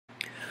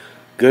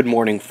Good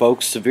morning,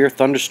 folks. Severe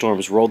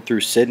thunderstorms rolled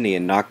through Sydney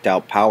and knocked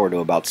out power to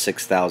about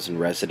 6,000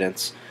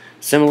 residents.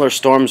 Similar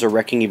storms are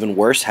wreaking even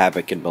worse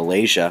havoc in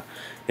Malaysia.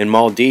 In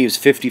Maldives,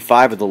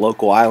 55 of the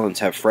local islands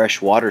have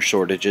fresh water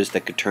shortages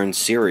that could turn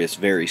serious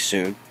very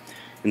soon.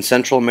 In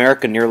Central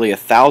America, nearly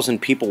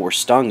 1,000 people were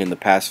stung in the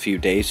past few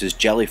days as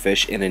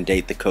jellyfish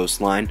inundate the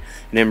coastline,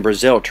 and in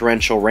Brazil,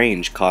 torrential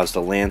rain caused a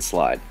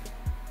landslide.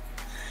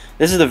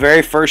 This is the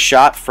very first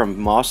shot from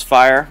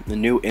Mossfire, the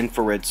new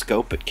infrared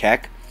scope at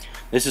Keck.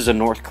 This is a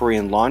North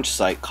Korean launch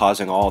site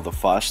causing all the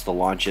fuss. The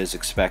launch is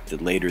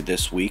expected later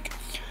this week.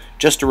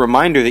 Just a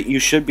reminder that you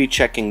should be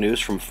checking news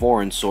from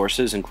foreign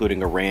sources,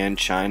 including Iran,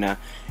 China,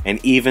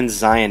 and even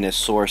Zionist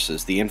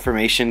sources. The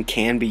information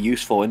can be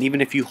useful, and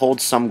even if you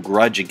hold some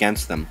grudge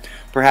against them,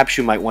 perhaps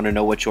you might want to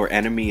know what your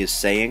enemy is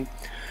saying.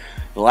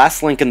 The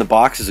last link in the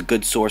box is a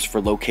good source for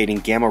locating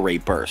gamma ray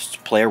bursts.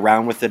 Play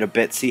around with it a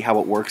bit, see how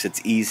it works.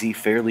 It's easy,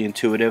 fairly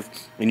intuitive,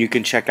 and you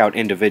can check out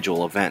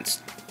individual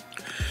events.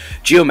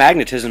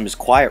 Geomagnetism is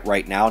quiet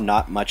right now,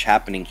 not much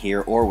happening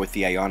here or with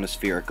the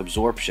ionospheric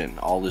absorption.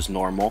 All is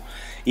normal.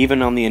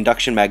 Even on the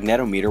induction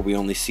magnetometer, we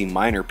only see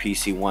minor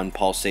PC1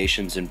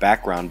 pulsations and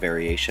background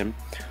variation.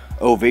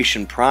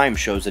 Ovation Prime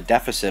shows a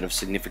deficit of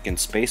significant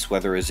space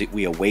weather as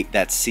we await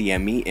that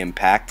CME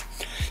impact.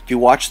 If you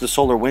watch the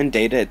solar wind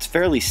data, it's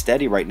fairly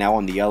steady right now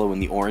on the yellow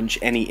and the orange.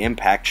 Any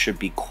impact should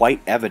be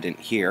quite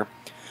evident here.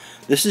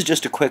 This is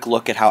just a quick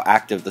look at how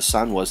active the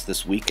sun was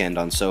this weekend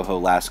on Soho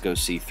Lasco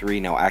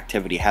C3. Now,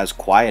 activity has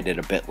quieted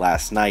a bit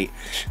last night,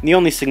 and the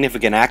only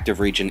significant active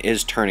region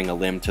is turning a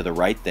limb to the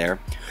right there.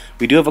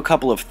 We do have a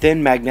couple of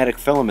thin magnetic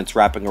filaments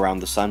wrapping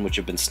around the sun, which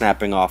have been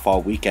snapping off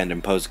all weekend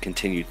and pose a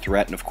continued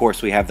threat. And of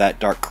course, we have that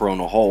dark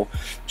coronal hole,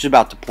 which is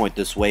about to point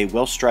this way,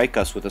 will strike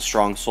us with a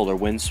strong solar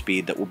wind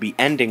speed that will be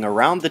ending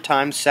around the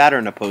time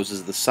Saturn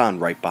opposes the sun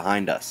right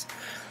behind us.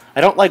 I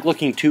don't like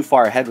looking too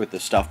far ahead with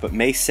this stuff, but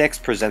May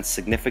 6th presents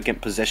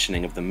significant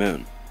positioning of the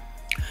moon.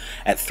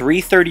 At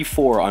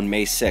 3:34 on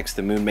May 6th,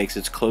 the moon makes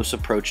its close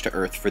approach to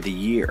Earth for the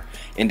year,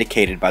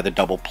 indicated by the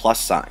double plus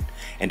sign,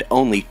 and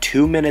only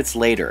 2 minutes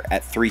later,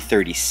 at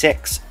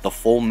 3:36, the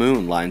full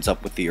moon lines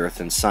up with the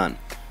Earth and Sun.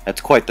 That's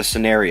quite the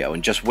scenario,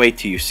 and just wait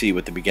till you see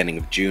what the beginning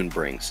of June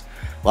brings.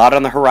 A lot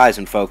on the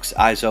horizon, folks.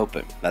 Eyes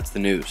open. That's the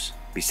news.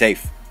 Be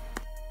safe.